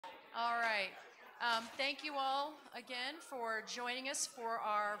All right. Thank you all again for joining us for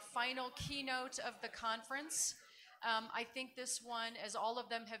our final keynote of the conference. I think this one, as all of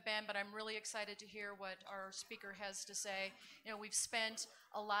them have been, but I'm really excited to hear what our speaker has to say. You know, we've spent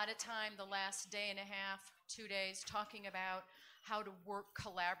a lot of time the last day and a half, 2 days, talking about how to work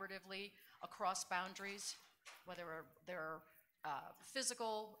collaboratively across boundaries, whether they're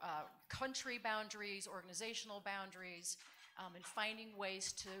physical, country boundaries, organizational boundaries, and finding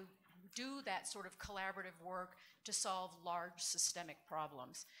ways to do that sort of collaborative work to solve large systemic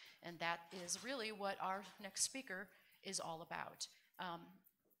problems. And that is really what our next speaker is all about.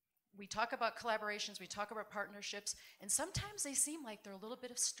 We talk about collaborations, we talk about partnerships, and sometimes they seem like they're a little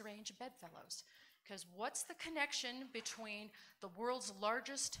bit of strange bedfellows. Because what's the connection between the world's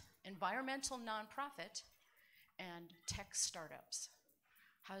largest environmental nonprofit and tech startups?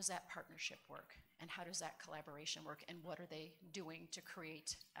 How does that partnership work? And how does that collaboration work? And what are they doing to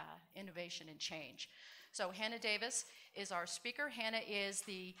create innovation and change? So Hannah Davis is our speaker. Hannah is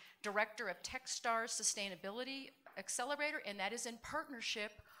the director of Techstars Sustainability Accelerator, and that is in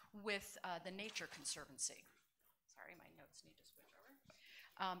partnership with the Nature Conservancy. Sorry, my notes need to switch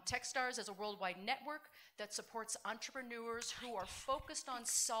over. Techstars is a worldwide network that supports entrepreneurs who are focused on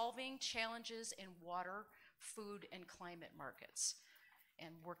solving challenges in water, food, and climate markets.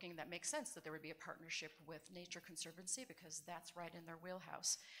 And working, that makes sense that there would be a partnership with Nature Conservancy because that's right in their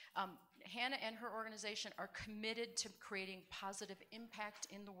wheelhouse. Hannah and her organization are committed to creating positive impact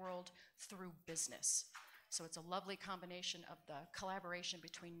in the world through business. So it's a lovely combination of the collaboration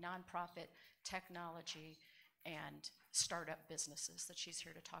between nonprofit, technology, and startup businesses that she's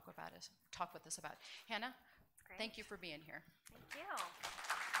here to talk with us about. Hannah, Great. Thank you for being here. Thank you.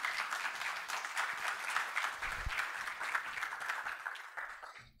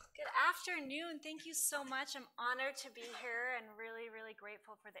 Good afternoon. Thank you so much. I'm honored to be here and really, really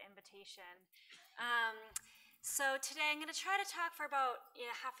grateful for the invitation. So today I'm going to try to talk for about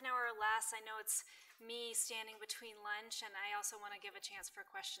half an hour or less. I know it's me standing between lunch, and I also want to give a chance for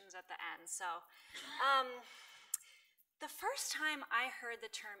questions at the end. So the first time I heard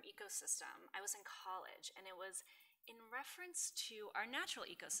the term ecosystem, I was in college, and it was in reference to our natural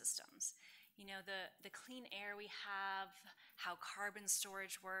ecosystems. You know, the clean air we have, how carbon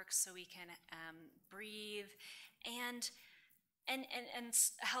storage works so we can breathe, and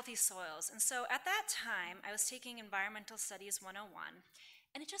healthy soils. And so at that time, I was taking Environmental Studies 101,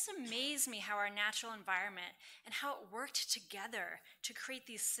 and it just amazed me how our natural environment and how it worked together to create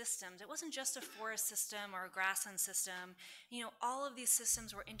these systems. It wasn't just a forest system or a grassland system. You know, all of these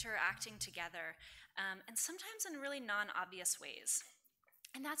systems were interacting together, and sometimes in really non-obvious ways.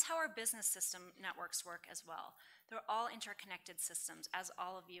 And that's how our business system networks work as well. They're all interconnected systems, as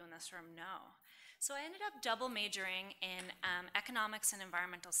all of you in this room know. So I ended up double majoring in economics and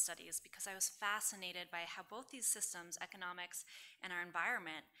environmental studies because I was fascinated by how both these systems, economics and our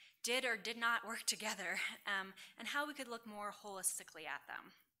environment, did or did not work together, and how we could look more holistically at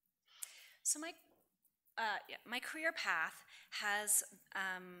them. So my career path has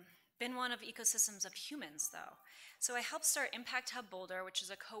been one of ecosystems of humans, though. So I helped start Impact Hub Boulder, which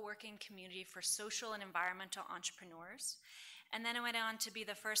is a co-working community for social and environmental entrepreneurs. And then I went on to be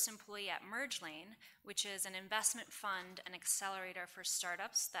the first employee at MergeLane, which is an investment fund and accelerator for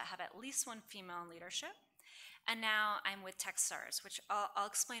startups that have at least one female in leadership. And now I'm with Techstars, which I'll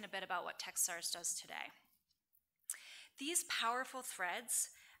explain a bit about what Techstars does today. These powerful threads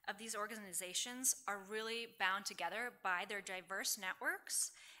of these organizations are really bound together by their diverse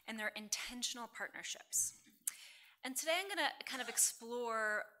networks and their intentional partnerships. And today I'm going to kind of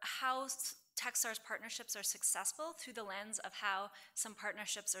explore how Techstars partnerships are successful through the lens of how some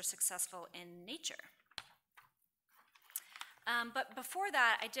partnerships are successful in nature. But before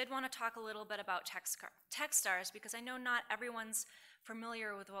that, I did want to talk a little bit about Techstars because I know not everyone's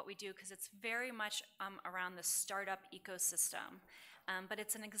familiar with what we do because it's very much around the startup ecosystem. But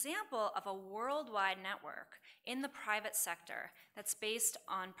it's an example of a worldwide network in the private sector that's based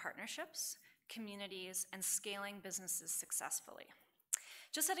on partnerships, communities, and scaling businesses successfully.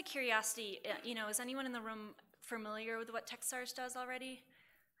 Just out of curiosity, is anyone in the room familiar with what Techstars does already?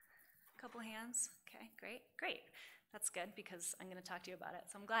 A couple hands? Okay, great. That's good because I'm going to talk to you about it.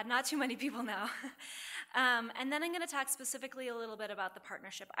 So I'm glad not too many people know. And then I'm going to talk specifically a little bit about the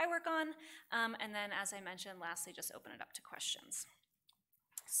partnership I work on. And then, as I mentioned, lastly, just open it up to questions.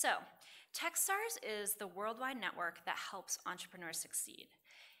 So Techstars is the worldwide network that helps entrepreneurs succeed.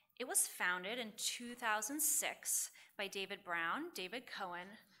 It was founded in 2006 by David Brown, David Cohen,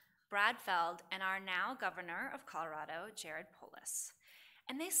 Brad Feld, and our now governor of Colorado, Jared Polis.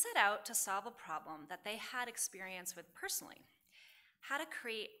 And they set out to solve a problem that they had experience with personally. how to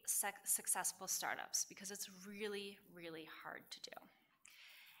create successful startups, because it's really, really hard to do.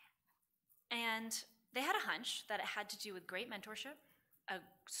 And they had a hunch that it had to do with great mentorship, a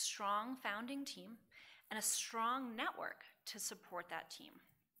strong founding team, and a strong network to support that team.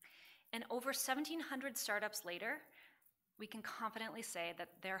 And over 1,700 startups later, we can confidently say that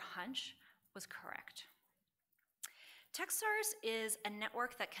their hunch was correct. Techstars is a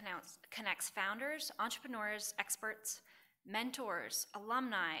network that connects founders, entrepreneurs, experts, mentors,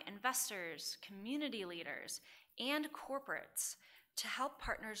 alumni, investors, community leaders, and corporates to help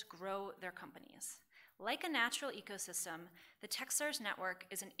partners grow their companies. Like a natural ecosystem, the Techstars network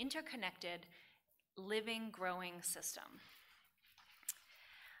is an interconnected, living, growing system.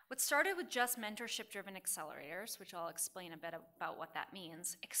 What started with just mentorship-driven accelerators, which I'll explain a bit about what that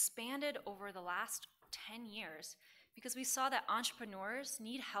means, expanded over the last 10 years because we saw that entrepreneurs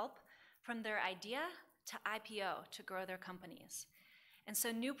need help from their idea to IPO to grow their companies. And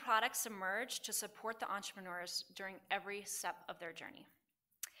so new products emerged to support the entrepreneurs during every step of their journey.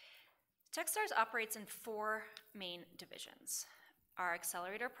 Techstars operates in 4 main divisions: our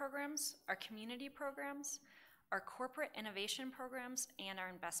accelerator programs, our community programs, our corporate innovation programs, and our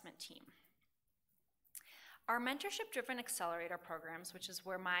investment team. Our mentorship-driven accelerator programs, which is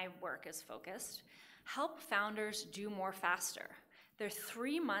where my work is focused, help founders do more faster. They're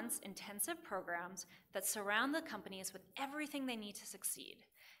 3 months intensive programs that surround the companies with everything they need to succeed.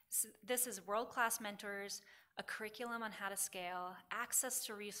 This is world-class mentors, a curriculum on how to scale, access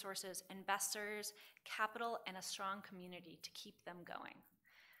to resources, investors, capital, and a strong community to keep them going.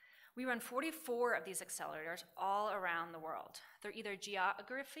 We run 44 of these accelerators all around the world. They're either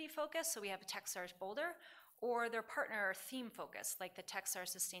geography focused, so we have a Techstars Boulder, or they're partner or theme focused, like the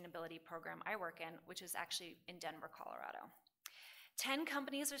Techstars Sustainability Program I work in, which is actually in Denver, Colorado. 10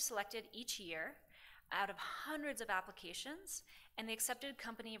 companies are selected each year out of hundreds of applications, and the accepted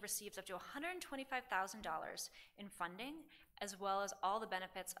company receives up to $125,000 in funding, as well as all the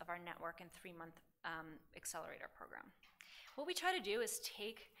benefits of our network and 3-month accelerator program. What we try to do is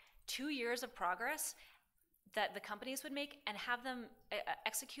take 2 years of progress that the companies would make and have them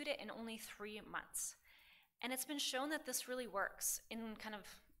execute it in only 3 months. And it's been shown that this really works. In kind of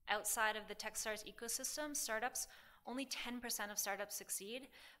outside of the Techstars ecosystem, startups, only 10% of startups succeed,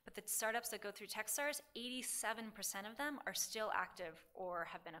 but the startups that go through Techstars, 87% of them are still active or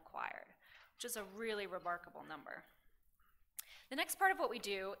have been acquired, which is a really remarkable number. The next part of what we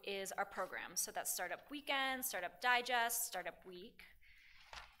do is our programs. So that's Startup Weekend, Startup Digest, Startup Week.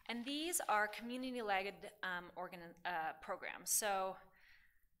 And these are community-led programs. So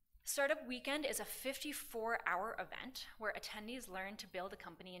Startup Weekend is a 54-hour event where attendees learn to build a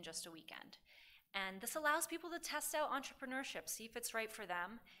company in just a weekend. And this allows people to test out entrepreneurship, see if it's right for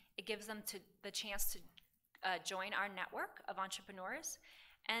them. It gives them the chance to join our network of entrepreneurs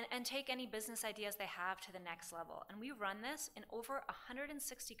and take any business ideas they have to the next level. And we run this in over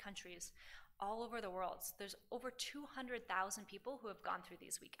 160 countries all over the world. So there's over 200,000 people who have gone through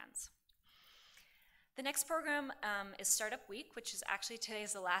these weekends. The next program is Startup Week, which is actually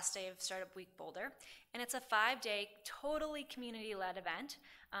today's the last day of Startup Week Boulder. And it's a 5-day, totally community-led event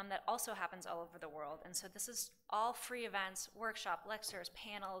that also happens all over the world. And so this is all free events, workshop, lectures,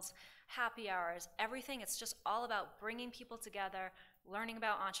 panels, happy hours, everything. It's just all about bringing people together, learning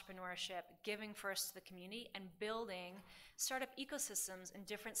about entrepreneurship, giving first to the community, and building startup ecosystems in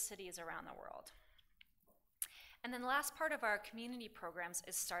different cities around the world. And then the last part of our community programs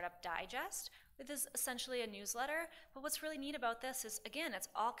is Startup Digest. It is essentially a newsletter, but what's really neat about this is, again, it's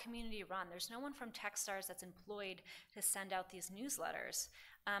all community run. There's no one from Techstars that's employed to send out these newsletters,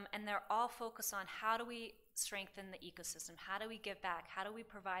 and they're all focused on how do we strengthen the ecosystem, how do we give back, how do we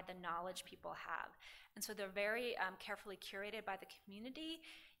provide the knowledge people have. And so they're very carefully curated by the community,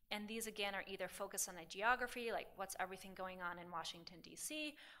 and these, again, are either focused on a geography, like what's everything going on in Washington,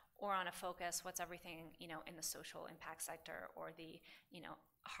 D.C., or on a focus, what's everything, in the social impact sector or the,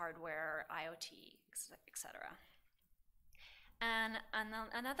 hardware, IoT, et cetera. And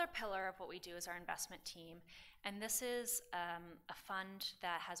another pillar of what we do is our investment team. And this is a fund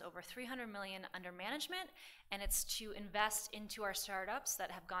that has over $300 million under management, and it's to invest into our startups that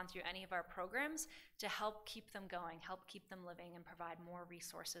have gone through any of our programs to help keep them going, help keep them living, and provide more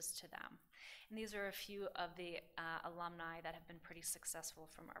resources to them. And these are a few of the alumni that have been pretty successful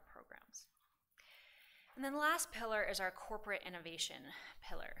from our programs. And then the last pillar is our corporate innovation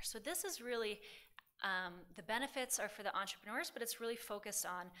pillar. So this is really, the benefits are for the entrepreneurs, but it's really focused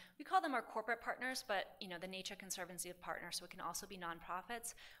on, we call them our corporate partners, but the Nature Conservancy of partners, so it can also be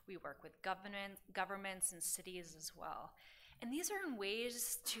nonprofits. We work with governments and cities as well. And these are in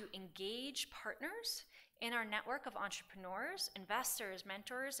ways to engage partners in our network of entrepreneurs, investors,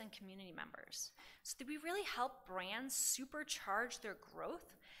 mentors, and community members, so that we really help brands supercharge their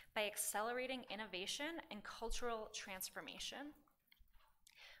growth by accelerating innovation and cultural transformation.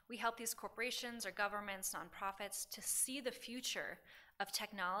 We help these corporations or governments, nonprofits, to see the future of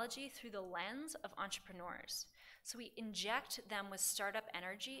technology through the lens of entrepreneurs. So we inject them with startup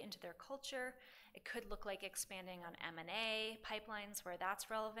energy into their culture. It could look like expanding on M&A pipelines where that's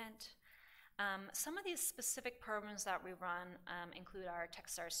relevant. Some of these specific programs that we run include our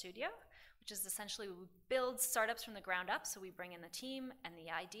Techstar Studio, which is essentially we build startups from the ground up. So we bring in the team and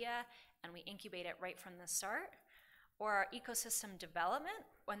the idea, and we incubate it right from the start. Or our ecosystem development,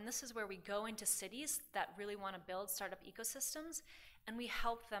 when this is where we go into cities that really want to build startup ecosystems, and we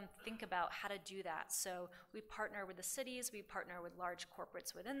help them think about how to do that. So we partner with the cities, we partner with large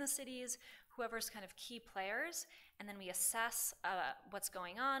corporates within the cities, whoever's kind of key players, and then we assess what's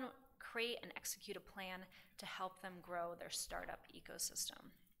going on, create and execute a plan to help them grow their startup ecosystem.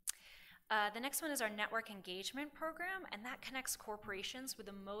 The next one is our network engagement program, and that connects corporations with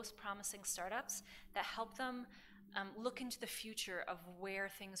the most promising startups that help them look into the future of where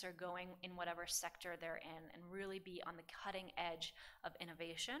things are going in whatever sector they're in and really be on the cutting edge of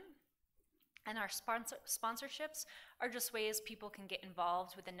innovation. And our sponsorships are just ways people can get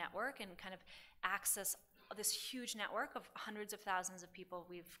involved with the network and kind of access this huge network of hundreds of thousands of people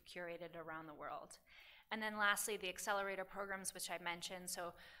we've curated around the world. And then lastly, the accelerator programs, which I mentioned.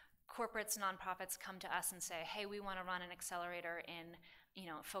 So corporates, nonprofits come to us and say, hey, we want to run an accelerator in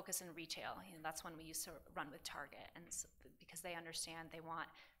focus in retail. That's one we used to run with Target, and so, because they understand they want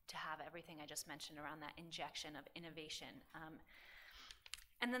to have everything I just mentioned around that injection of innovation.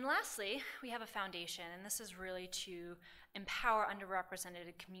 And then lastly, we have a foundation, and this is really to empower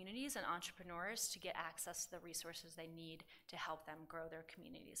underrepresented communities and entrepreneurs to get access to the resources they need to help them grow their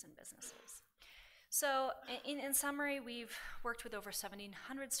communities and businesses. So in summary, we've worked with over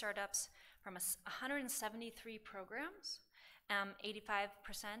 1,700 startups from 173 programs.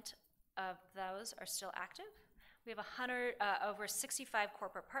 85% of those are still active. We have over 65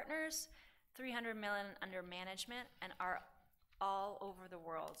 corporate partners, 300 million under management, and are all over the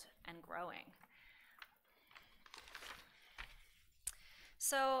world and growing.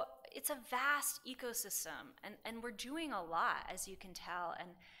 So it's a vast ecosystem, and we're doing a lot, as you can tell.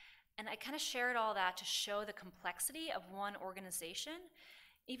 And I kind of shared all that to show the complexity of one organization.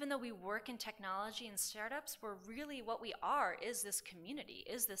 Even though we work in technology and startups, what we are is this community,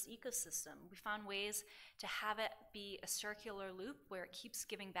 is this ecosystem. We found ways to have it be a circular loop where it keeps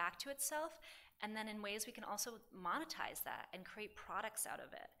giving back to itself, and then in ways we can also monetize that and create products out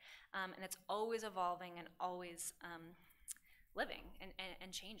of it. And it's always evolving and always living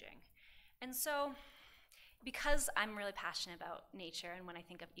and changing. And so, because I'm really passionate about nature, and when I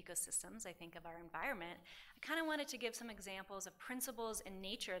think of ecosystems, I think of our environment, I kind of wanted to give some examples of principles in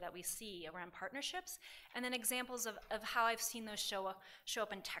nature that we see around partnerships, and then examples of how I've seen those show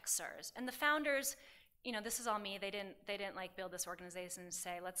up in Techstars. And the founders, this is all me. They didn't like build this organization and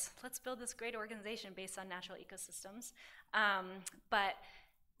say, let's build this great organization based on natural ecosystems. But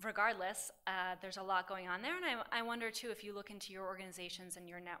regardless, there's a lot going on there, and I wonder too, if you look into your organizations and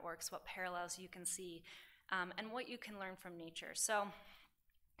your networks, what parallels you can see. And what you can learn from nature. So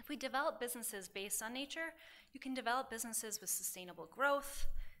if we develop businesses based on nature, you can develop businesses with sustainable growth,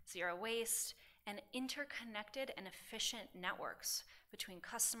 zero waste, and interconnected and efficient networks between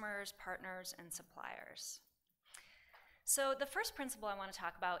customers, partners, and suppliers. So the first principle I want to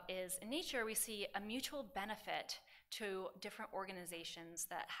talk about is, in nature, we see a mutual benefit to different organizations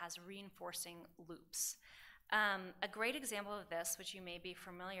that has reinforcing loops. A great example of this, which you may be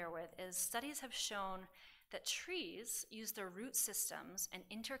familiar with, is studies have shown that trees use their root systems and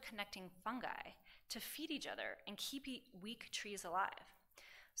interconnecting fungi to feed each other and keep weak trees alive.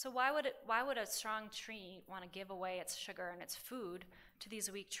 So why would a strong tree want to give away its sugar and its food to these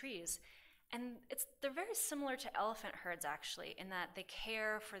weak trees? And they're very similar to elephant herds, actually, in that they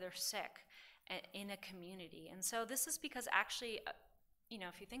care for their sick in a community. And so this is because actually,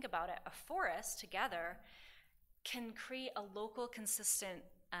 if you think about it, a forest together can create a local consistent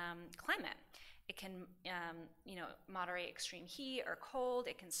climate. It can, moderate extreme heat or cold.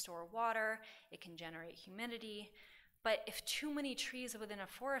 It can store water. It can generate humidity. But if too many trees within a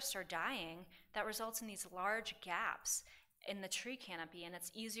forest are dying, that results in these large gaps in the tree canopy, and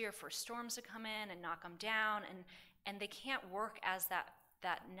it's easier for storms to come in and knock them down, and they can't work as that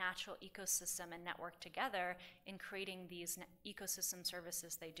natural ecosystem and network together in creating these ecosystem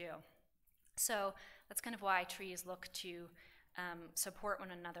services they do. So that's kind of why trees look to support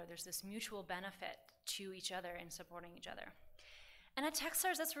one another. There's this mutual benefit to each other in supporting each other. And at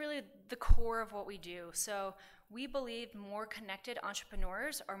Techstars, that's really the core of what we do. So we believe more connected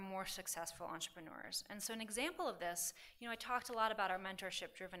entrepreneurs are more successful entrepreneurs. And so an example of this, I talked a lot about our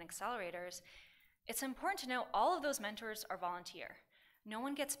mentorship-driven accelerators. It's important to know all of those mentors are volunteer. No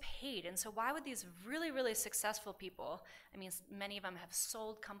one gets paid. And so why would these really, really successful people, many of them have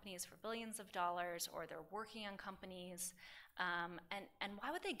sold companies for billions of dollars, or they're working on companies, and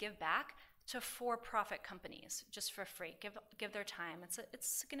why would they give back to for-profit companies just for free, give their time? It's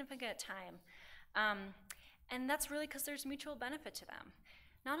significant time. And that's really because there's mutual benefit to them.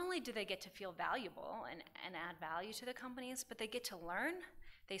 Not only do they get to feel valuable and add value to the companies, but they get to learn.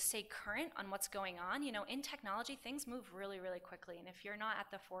 They stay current on what's going on. In technology, things move really, really quickly, and if you're not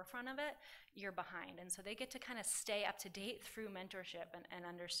at the forefront of it, you're behind. And so they get to kind of stay up to date through mentorship and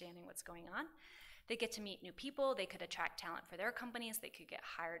understanding what's going on. They get to meet new people. They could attract talent for their companies. They could get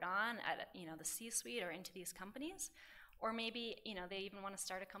hired on at the C-suite or into these companies. Or maybe they even want to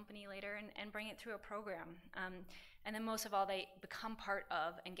start a company later and bring it through a program. And then most of all, they become part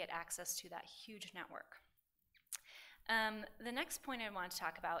of and get access to that huge network. The next point I want to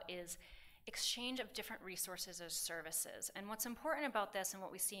talk about is exchange of different resources as services. And what's important about this and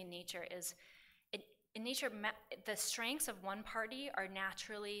what we see in nature is, in nature, the strengths of one party are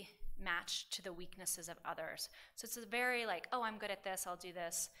naturally matched to the weaknesses of others. So it's a very oh, I'm good at this, I'll do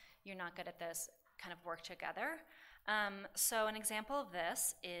this, you're not good at this, kind of work together. So an example of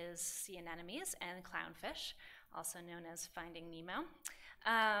this is sea anemones and clownfish, also known as Finding Nemo.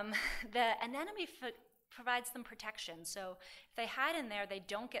 The anemone provides them protection. So if they hide in there, they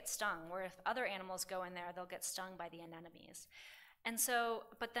don't get stung, where if other animals go in there, they'll get stung by the anemones. And so,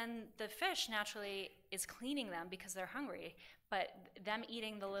 but then the fish naturally is cleaning them because they're hungry, but them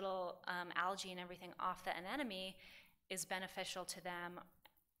eating the little algae and everything off the anemone is beneficial to them,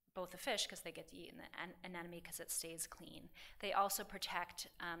 both the fish because they get to eat, and the anemone because it stays clean. They also protect,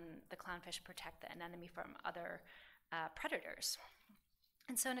 the clownfish protect the anemone from other predators.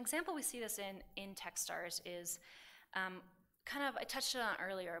 And so an example we see this in Techstars is I touched on it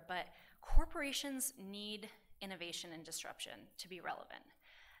earlier, but corporations need innovation and disruption to be relevant.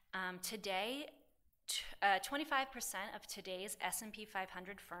 Today, 25% of today's S&P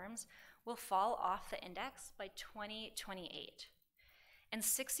 500 firms will fall off the index by 2028. And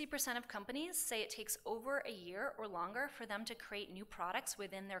 60% of companies say it takes over a year or longer for them to create new products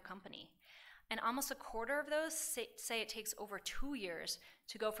within their company. And almost a quarter of those say it takes over 2 years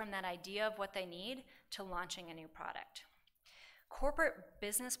to go from that idea of what they need to launching a new product. Corporate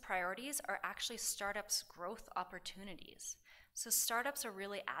business priorities are actually startups' growth opportunities. So startups are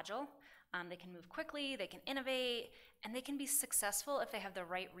really agile. They can move quickly, they can innovate, and they can be successful if they have the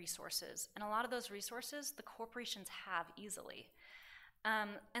right resources. And a lot of those resources the corporations have easily.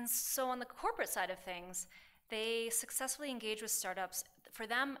 And so on the corporate side of things, they successfully engage with startups. For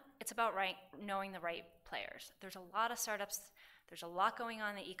them, it's about knowing the right players. There's a lot of startups, there's a lot going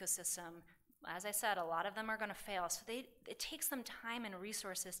on in the ecosystem. As I said, a lot of them are going to fail. So it takes them time and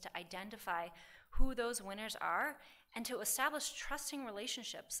resources to identify who those winners are and to establish trusting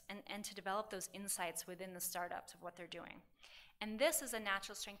relationships and to develop those insights within the startups of what they're doing. And this is a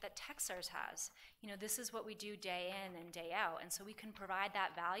natural strength that Techstars has. This is what we do day in and day out. And so we can provide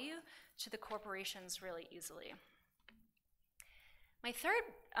that value to the corporations really easily. My third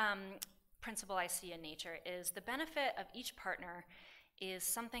principle I see in nature is the benefit of each partner is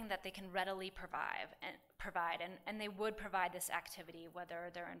something that they can readily provide, and they would provide this activity whether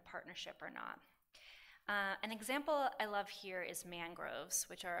they're in partnership or not. An example I love here is mangroves,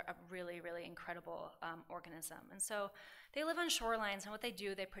 which are a really, really incredible organism. And so they live on shorelines, and what they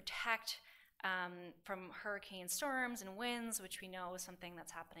do, they protect from hurricane storms and winds, which we know is something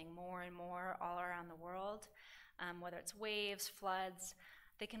that's happening more and more all around the world, whether it's waves, floods.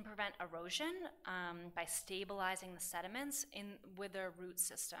 They can prevent erosion by stabilizing the sediments with their root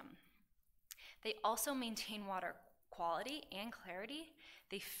system. They also maintain water quality and clarity.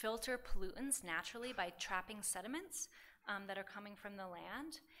 They filter pollutants naturally by trapping sediments that are coming from the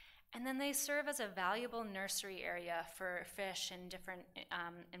land. And then they serve as a valuable nursery area for fish and different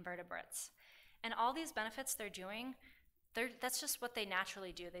invertebrates. And all these benefits they're doing, that's just what they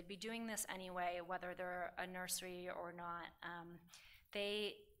naturally do. They'd be doing this anyway, whether they're a nursery or not.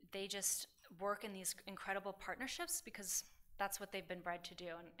 They just work in these incredible partnerships because that's what they've been bred to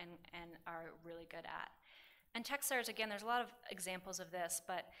do and are really good at. And Techstars, again, there's a lot of examples of this,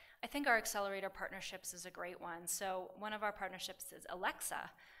 but I think our accelerator partnerships is a great one. So one of our partnerships is Alexa,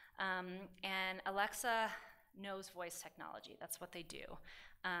 and Alexa knows voice technology. That's what they do.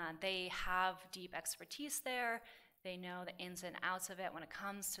 They have deep expertise there. They know the ins and outs of it when it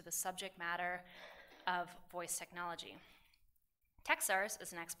comes to the subject matter of voice technology. Techstars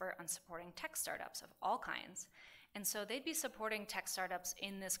is an expert on supporting tech startups of all kinds. And so they'd be supporting tech startups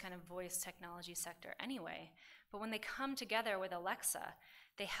in this kind of voice technology sector anyway. But when they come together with Alexa,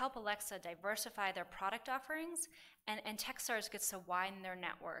 they help Alexa diversify their product offerings, and Techstars gets to widen their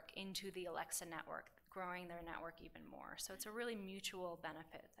network into the Alexa network, growing their network even more. So it's a really mutual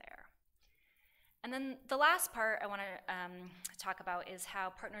benefit there. And then the last part I want to talk about is how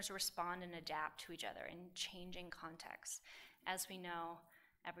partners respond and adapt to each other in changing contexts. As we know,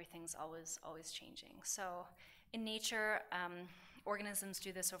 everything's always changing. So in nature, organisms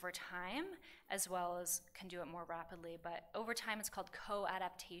do this over time, as well as can do it more rapidly, but over time it's called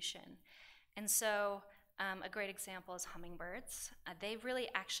co-adaptation. And so a great example is hummingbirds. They've really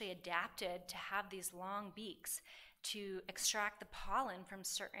actually adapted to have these long beaks to extract the pollen from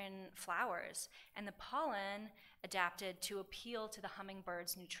certain flowers, and the pollen adapted to appeal to the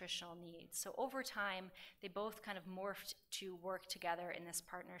hummingbird's nutritional needs. So over time, they both kind of morphed to work together in this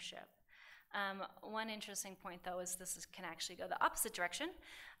partnership. One interesting point, though, is can actually go the opposite direction,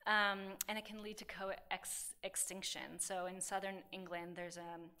 and it can lead to co-extinction. So in southern England, there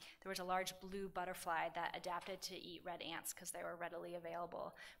was a large blue butterfly that adapted to eat red ants because they were readily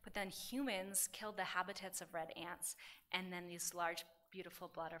available. But then humans killed the habitats of red ants, and then these large,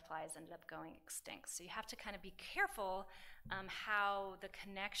 beautiful butterflies ended up going extinct. So you have to kind of be careful how the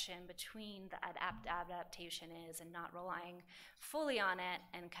connection between the adaptation is, and not relying fully on it,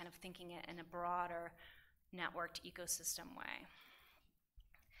 and kind of thinking it in a broader networked ecosystem way.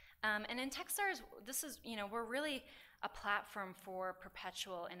 And in Techstars, we're really a platform for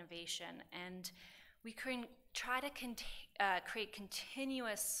perpetual innovation, and we can try to create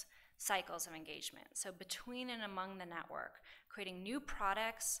continuous cycles of engagement. So between and among the network, creating new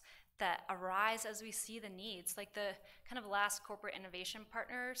products that arise as we see the needs, like the kind of last corporate innovation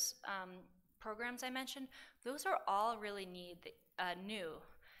partners programs I mentioned. Those are all really new.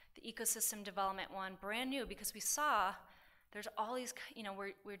 The ecosystem development one, brand new, because we saw there's all these,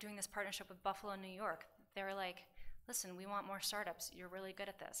 we're doing this partnership with Buffalo, New York. They were like, listen, we want more startups. You're really good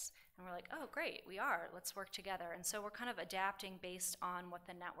at this. And we're like, oh, great, we are. Let's work together. And so we're kind of adapting based on what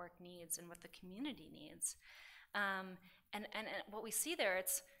the network needs and what the community needs. And what we see there,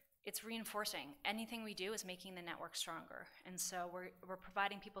 it's reinforcing. Anything we do is making the network stronger. And so we're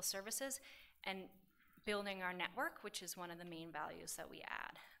providing people services and building our network, which is one of the main values that we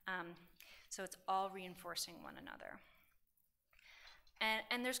add. So it's all reinforcing one another.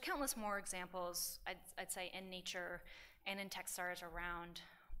 And there's countless more examples, I'd say, in nature and in Techstars around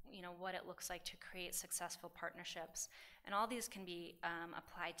what it looks like to create successful partnerships. And all these can be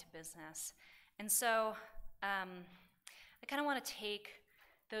applied to business. And so I kind of want to take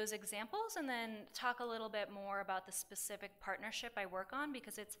those examples and then talk a little bit more about the specific partnership I work on,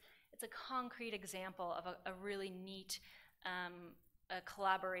 because it's a concrete example of a really neat a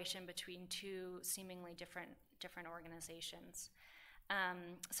collaboration between two seemingly different organizations.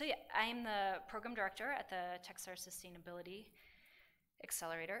 So yeah, I'm the program director at the Techstars Sustainability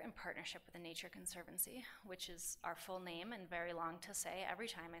Accelerator in partnership with the Nature Conservancy, which is our full name and very long to say every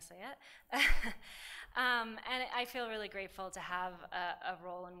time I say it. And I feel really grateful to have a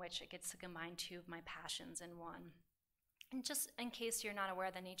role in which it gets to combine two of my passions in one. And just in case you're not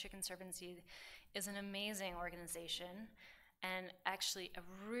aware, the Nature Conservancy is an amazing organization, and actually a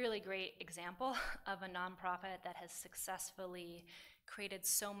really great example of a nonprofit that has successfully created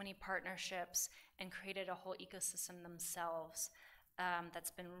so many partnerships and created a whole ecosystem themselves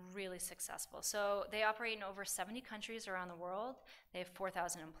that's been really successful. So they operate in over 70 countries around the world. They have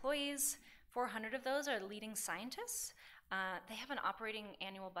 4,000 employees. 400 of those are leading scientists. They have an operating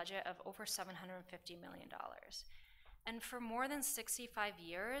annual budget of over $750 million. And for more than 65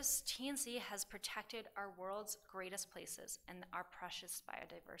 years, TNC has protected our world's greatest places and our precious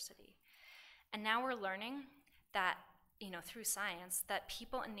biodiversity. And now we're learning that, through science, that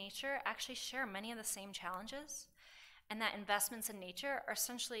people and nature actually share many of the same challenges, and that investments in nature are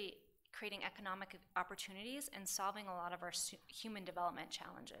essentially creating economic opportunities and solving a lot of our human development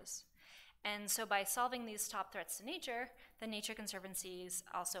challenges. And so by solving these top threats to nature, the Nature Conservancy is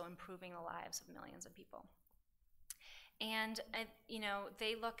also improving the lives of millions of people. And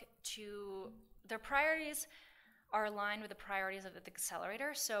they look to, their priorities are aligned with the priorities of the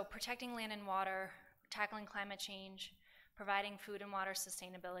accelerator. So protecting land and water, tackling climate change, providing food and water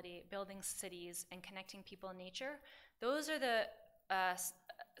sustainability, building cities, and connecting people and nature. Those are the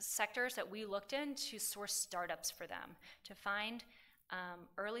sectors that we looked in to source startups for them, to find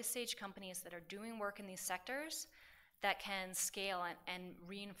early stage companies that are doing work in these sectors that can scale and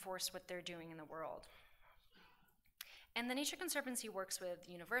reinforce what they're doing in the world. And the Nature Conservancy works with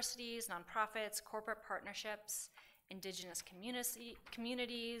universities, nonprofits, corporate partnerships, indigenous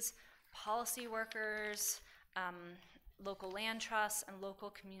communities, policy workers, local land trusts, and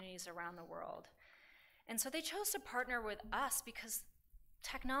local communities around the world. And so they chose to partner with us because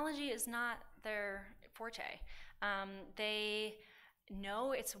technology is not their forte. They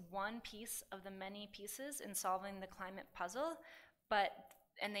know it's one piece of the many pieces in solving the climate puzzle,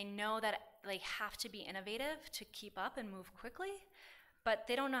 and they know that they have to be innovative to keep up and move quickly, but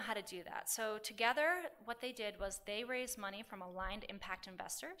they don't know how to do that. So together, what they did was they raised money from aligned impact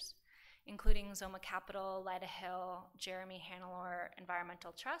investors, including Zoma Capital, Lida Hill, Jeremy Hannelore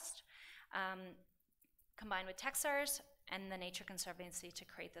Environmental Trust, combined with Techstars and the Nature Conservancy to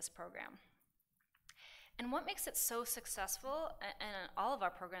create this program. And what makes it so successful in all of our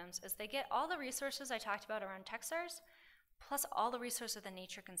programs is they get all the resources I talked about around Techstars, plus all the resources of the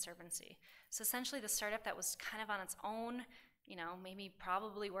Nature Conservancy. So essentially the startup that was kind of on its own, maybe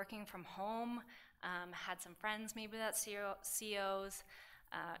probably working from home, had some friends maybe that CEOs,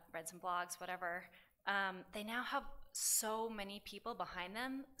 read some blogs, whatever. They now have so many people behind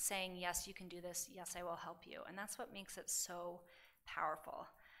them saying, yes, you can do this, yes, I will help you. And that's what makes it so powerful.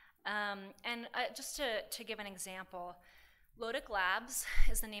 Just to give an example, Lodic Labs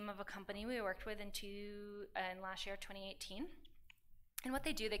is the name of a company we worked with in last year, 2018. And what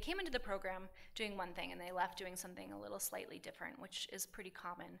they do, they came into the program doing one thing and they left doing something a little slightly different, which is pretty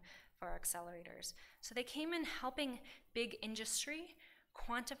common for our accelerators. So they came in helping big industry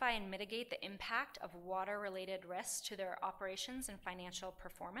quantify and mitigate the impact of water-related risks to their operations and financial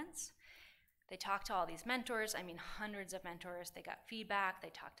performance. They talked to all these mentors, hundreds of mentors. They got feedback, they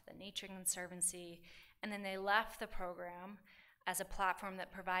talked to the Nature Conservancy, and then they left the program as a platform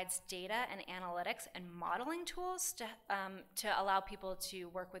that provides data and analytics and modeling tools to allow people to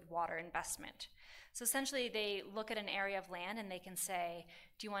work with water investment. So essentially, they look at an area of land and they can say,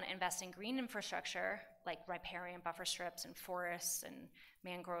 do you want to invest in green infrastructure, like riparian buffer strips and forests and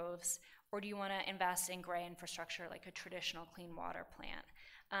mangroves, or do you want to invest in gray infrastructure, like a traditional clean water plant?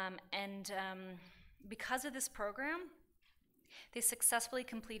 Because of this program, they successfully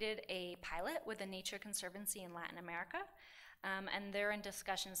completed a pilot with the Nature Conservancy in Latin America, and they're in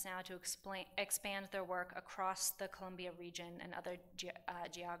discussions now to expand their work across the Columbia region and other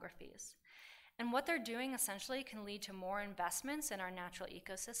geographies. And what they're doing essentially can lead to more investments in our natural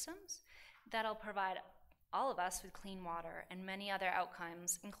ecosystems that'll provide all of us with clean water and many other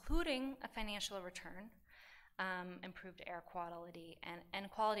outcomes, including a financial return, improved air quality,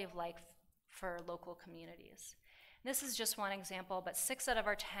 and quality of life for local communities. This is just one example, but 6 out of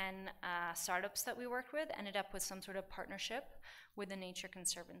our 10 startups that we worked with ended up with some sort of partnership with the Nature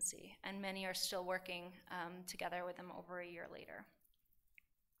Conservancy, and many are still working together with them over a year later.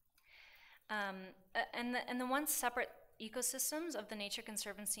 And the once separate ecosystems of the Nature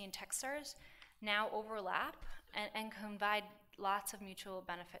Conservancy and Techstars now overlap and can provide lots of mutual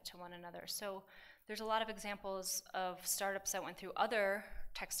benefit to one another. So there's a lot of examples of startups that went through other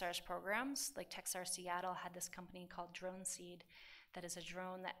Techstars programs, like Techstars Seattle had this company called Drone Seed that is a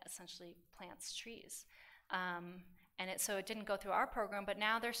drone that essentially plants trees. So it didn't go through our program, but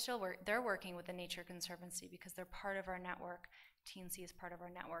now they're working with the Nature Conservancy because they're part of our network. TNC is part of our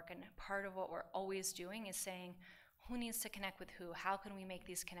network, and part of what we're always doing is saying, who needs to connect with who? How can we make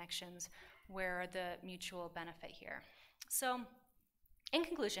these connections? Where are the mutual benefit here? So, in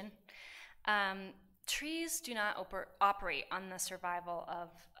conclusion, trees do not operate on the survival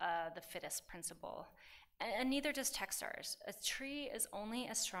of the fittest principle, and neither does Techstars. A tree is only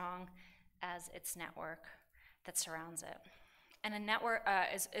as strong as its network that surrounds it. And a network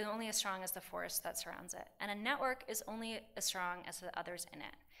is only as strong as the forest that surrounds it. And a network is only as strong as the others in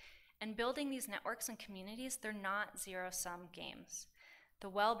it. And building these networks and communities, they're not zero-sum games. The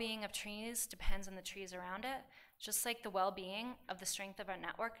well-being of trees depends on the trees around it, just like the well-being of the strength of our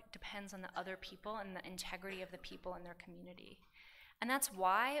network depends on the other people and the integrity of the people in their community. And that's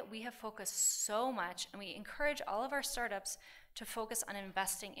why we have focused so much, and we encourage all of our startups to focus on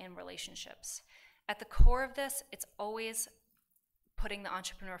investing in relationships. At the core of this, it's always putting the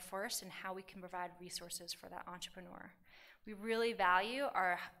entrepreneur first and how we can provide resources for that entrepreneur. We really value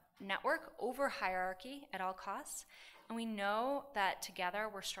our network over hierarchy at all costs, and we know that together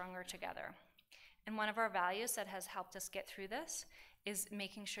we're stronger together. And one of our values that has helped us get through this is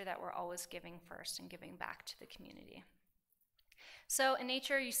making sure that we're always giving first and giving back to the community. So in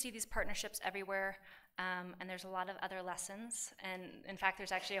nature, you see these partnerships everywhere, and there's a lot of other lessons. And in fact,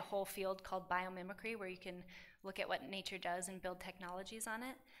 there's actually a whole field called biomimicry where you can look at what nature does and build technologies on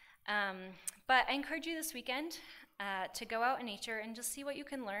it. But I encourage you this weekend to go out in nature and just see what you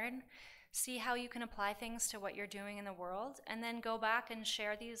can learn, see how you can apply things to what you're doing in the world, and then go back and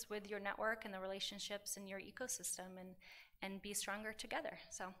share these with your network and the relationships in your ecosystem, and be stronger together.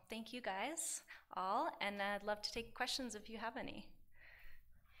 So thank you guys all, and I'd love to take questions if you have any.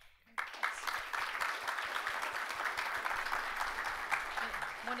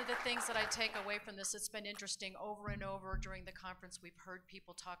 One of the things that I take away from this, it's been interesting over and over during the conference, we've heard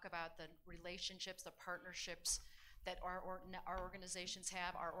people talk about the relationships, the partnerships that our organizations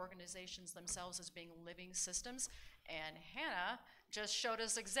have, our organizations themselves as being living systems. And Hannah just showed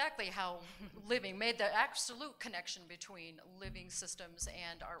us exactly how made the absolute connection between living systems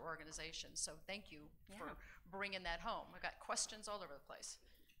and our organizations. So thank you for bringing that home. We've got questions all over the place.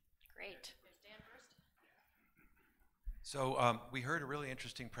 Great. So we heard a really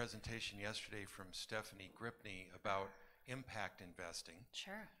interesting presentation yesterday from Stephanie Gripney about impact investing.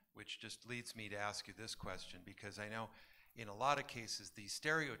 Sure. Which just leads me to ask you this question, because I know in a lot of cases the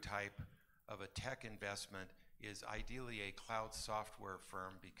stereotype of a tech investment is ideally a cloud software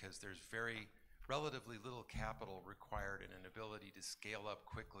firm, because there's relatively little capital required and an ability to scale up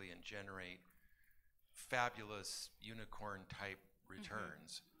quickly and generate fabulous unicorn type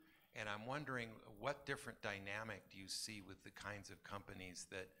returns. And I'm wondering, what different dynamic do you see with the kinds of companies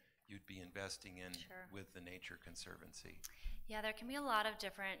that you'd be investing in with the Nature Conservancy? Yeah, there can be a lot of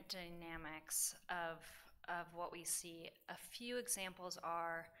different dynamics of what we see. A few examples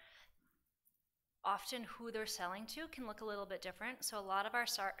are often who they're selling to can look a little bit different. So a lot of our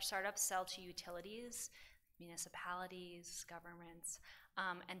startups sell to utilities, municipalities, governments,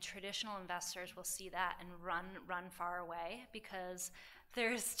 and traditional investors will see that and run far away, because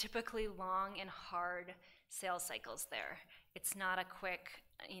there's typically long and hard sales cycles there. It's not a quick,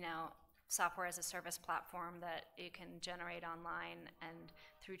 software as a service platform that you can generate online and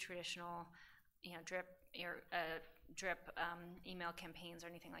through traditional, drip email campaigns or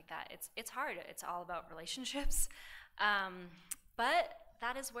anything like that. It's hard. It's all about relationships. But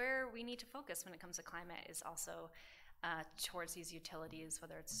that is where we need to focus when it comes to climate, is also towards these utilities,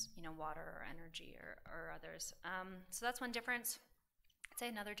 whether it's water or energy or others. So that's one difference. I'd say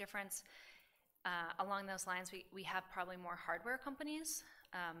another difference along those lines, we have probably more hardware companies,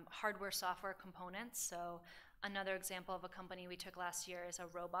 hardware software components. So another example of a company we took last year is a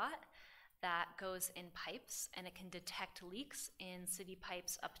robot that goes in pipes, and it can detect leaks in city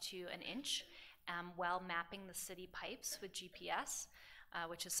pipes up to an inch while mapping the city pipes with GPS,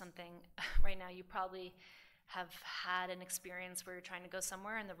 which is something right now you probably have had an experience where you're trying to go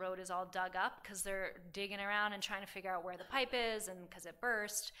somewhere and the road is all dug up because they're digging around and trying to figure out where the pipe is, and because it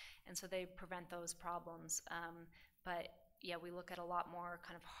burst, and so they prevent those problems. But yeah, we look at a lot more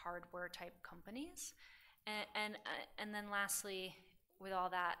kind of hardware type companies. And then lastly, with all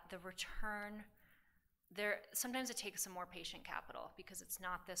that, the return, sometimes it takes some more patient capital, because it's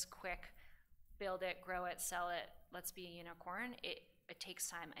not this quick, build it, grow it, sell it, let's be a unicorn. It takes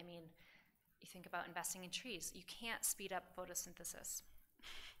time. I mean, you think about investing in trees. You can't speed up photosynthesis.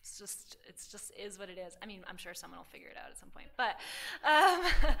 It just is what it is. I mean, I'm sure someone will figure it out at some point, but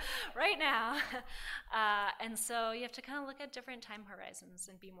right now, and so you have to kind of look at different time horizons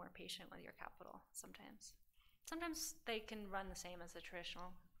and be more patient with your capital sometimes. Sometimes they can run the same as a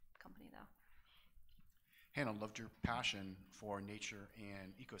traditional company, though. Hannah, loved your passion for nature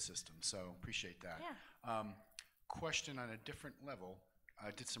and ecosystems, so appreciate that. Yeah. Question on a different level.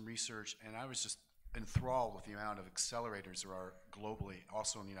 I did some research, and I was just enthralled with the amount of accelerators there are globally,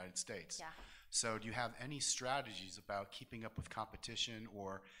 also in the United States. Yeah. So do you have any strategies about keeping up with competition,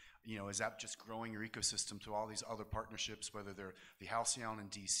 or is that just growing your ecosystem to all these other partnerships, whether they're the Halcyon in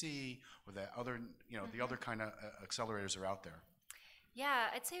DC or the other, the other kind of accelerators are out there? Yeah,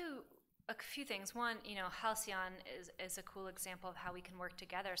 I'd say a few things. One, Halcyon is a cool example of how we can work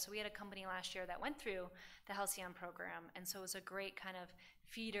together. So we had a company last year that went through the Halcyon program, and so it was a great kind of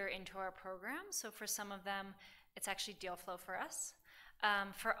feeder into our program. So for some of them, it's actually deal flow for us.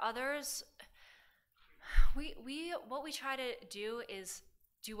 For others, what we try to do is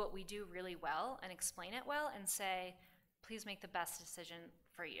do what we do really well and explain it well and say, please make the best decision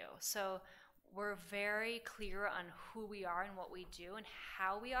for you. So we're very clear on who we are and what we do and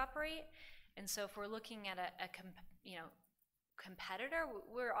how we operate. And so if we're looking at a competitor,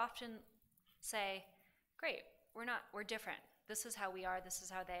 we're often say, great, we're different. This is how we are, this is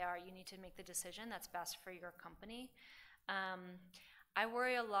how they are. You need to make the decision that's best for your company. I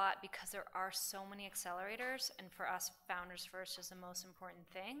worry a lot because there are so many accelerators, and for us, founders first is the most important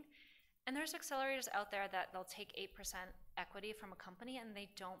thing. And there's accelerators out there that they'll take 8% equity from a company and they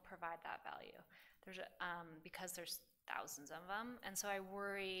don't provide that value. Because there's thousands of them. And so I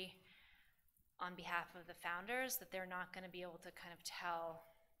worry on behalf of the founders that they're not going to be able to kind of tell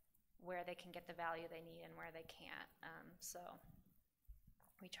where they can get the value they need and where they can't. So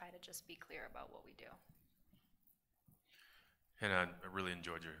we try to just be clear about what we do. And I really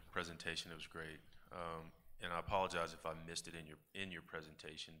enjoyed your presentation. It was great. And I apologize if I missed it in your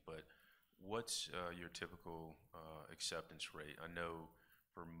presentation, but what's your typical acceptance rate? I know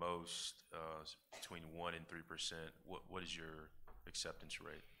for most, between 1% and 3%. What is your acceptance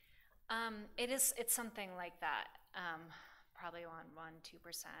rate? It's something like that. Probably on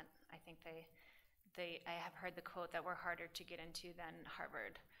 1-2%. I think I have heard the quote that we're harder to get into than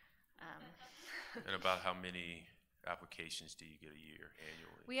Harvard. And about how many applications do you get a year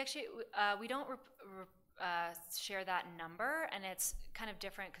annually? We actually we don't share that number, and it's kind of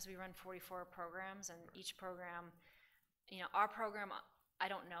different because we run 44 programs, and each program, our program, I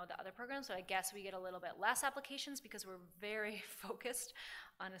don't know the other programs, so I guess we get a little bit less applications because we're very focused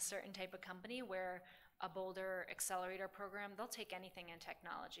on a certain type of company. Where a Boulder Accelerator program, they'll take anything in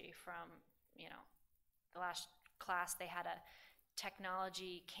technology. From the last class, they had a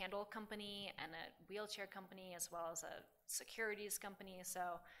technology candle company and a wheelchair company, as well as a securities company.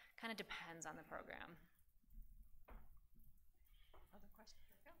 So kind of depends on the program. Other questions?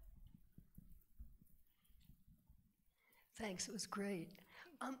 There we go. Thanks, it was great.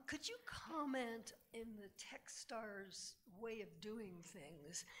 Could you comment in the Techstars way of doing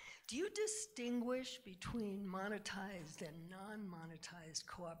things? Do you distinguish between monetized and non-monetized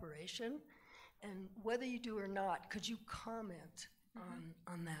cooperation? And whether you do or not, could you comment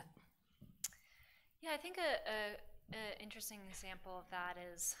on that? Yeah, I think a interesting example of that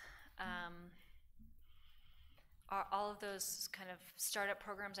is all of those kind of startup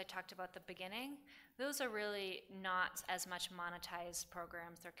programs I talked about at the beginning. Those are really not as much monetized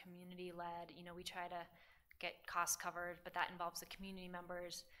programs. They're community-led. We try to get costs covered, but that involves the community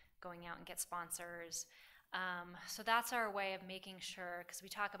members going out and get sponsors. So that's our way of making sure, because we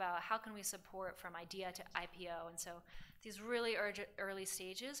talk about how can we support from idea to IPO. And so these really early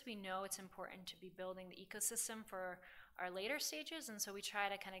stages, we know it's important to be building the ecosystem for our later stages. And so we try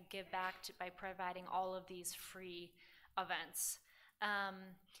to kind of give back by providing all of these free events.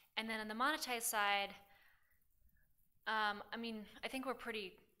 And then on the monetized side, I think we're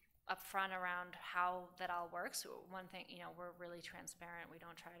pretty upfront around how that all works. One thing, we're really transparent. We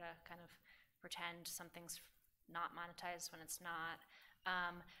don't try to kind of pretend something's not monetized when it's not.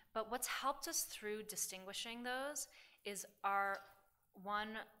 But what's helped us through distinguishing those is our one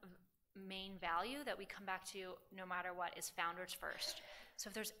main value that we come back to no matter what is founders first. So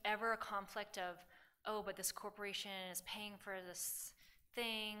if there's ever a conflict of, oh, but this corporation is paying for this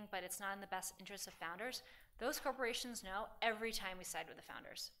thing, but it's not in the best interest of founders, those corporations know every time we side with the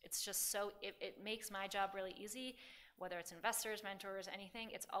founders. It's just it makes my job really easy, whether it's investors, mentors, anything,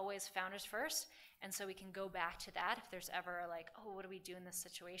 it's always founders first. And so we can go back to that if there's ever like, oh, what do we do in this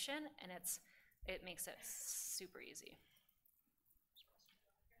situation? And it makes it super easy.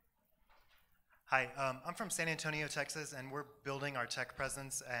 Hi, I'm from San Antonio, Texas, and we're building our tech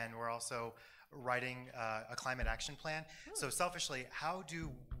presence, and we're also writing a climate action plan. So selfishly, how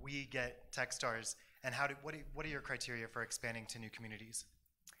do we get Techstars, and what are your criteria for expanding to new communities?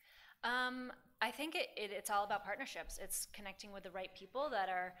 I think it's all about partnerships. It's connecting with the right people that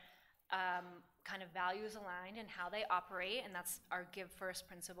are kind of values aligned in how they operate, and that's our give first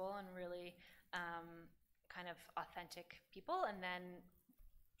principle, and really kind of authentic people, and then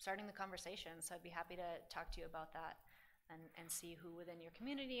starting the conversation. So I'd be happy to talk to you about that and see who within your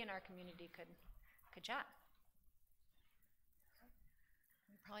community and our community could chat.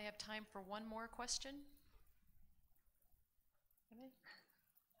 We probably have time for one more question.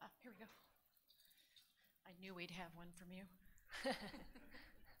 Here we go. I knew we'd have one from you.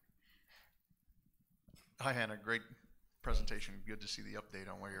 Hi, Hannah. Great presentation. Good to see the update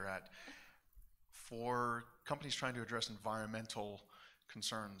on where you're at. For companies trying to address environmental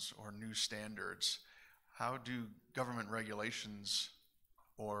concerns or new standards, how do government regulations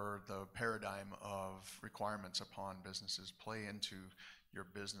or the paradigm of requirements upon businesses play into your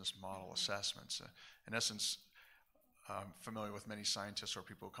business model assessments? In essence, I'm familiar with many scientists or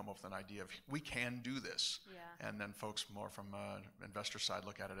people who come up with an idea of, we can do this. Yeah. And then folks more from an investor side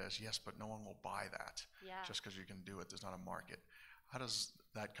look at it as, yes, but no one will buy that. Yeah. Just because you can do it. There's not a market. How does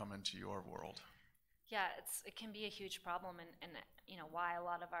that come into your world? Yeah, it can be a huge problem, and why a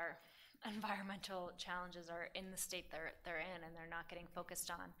lot of our environmental challenges are in the state they're in, and they're not getting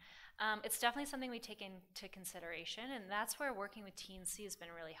focused on. It's definitely something we take into consideration, and that's where working with TNC has been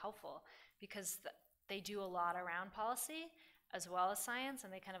really helpful, because they do a lot around policy as well as science,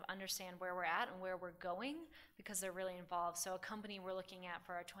 and they kind of understand where we're at and where we're going, because they're really involved. So a company we're looking at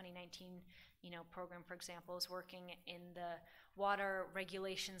for our 2019 program, for example, is working in the water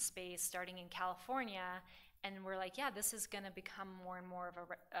regulation space starting in California, and we're like, yeah, this is going to become more and more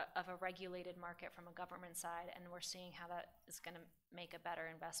of a regulated market from a government side, and we're seeing how that is going to make a better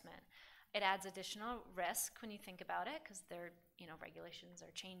investment. It adds additional risk when you think about it, because regulations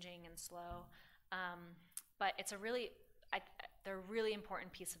are changing and slow, but it's they're a really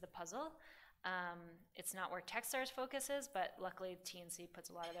important piece of the puzzle. It's not where Techstars focuses, but luckily TNC puts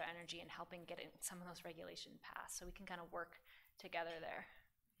a lot of their energy in helping getting some of those regulations passed, so we can kind of work together there.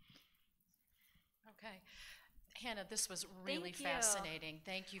 Okay. Hannah, this was really Thank you. fascinating.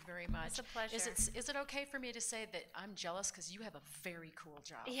 Thank you very much. It's a pleasure. Is it okay for me to say that I'm jealous because you have a very cool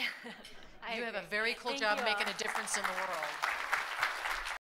job? Yeah, You have a agree. very cool Thank job you making all. a difference in the world.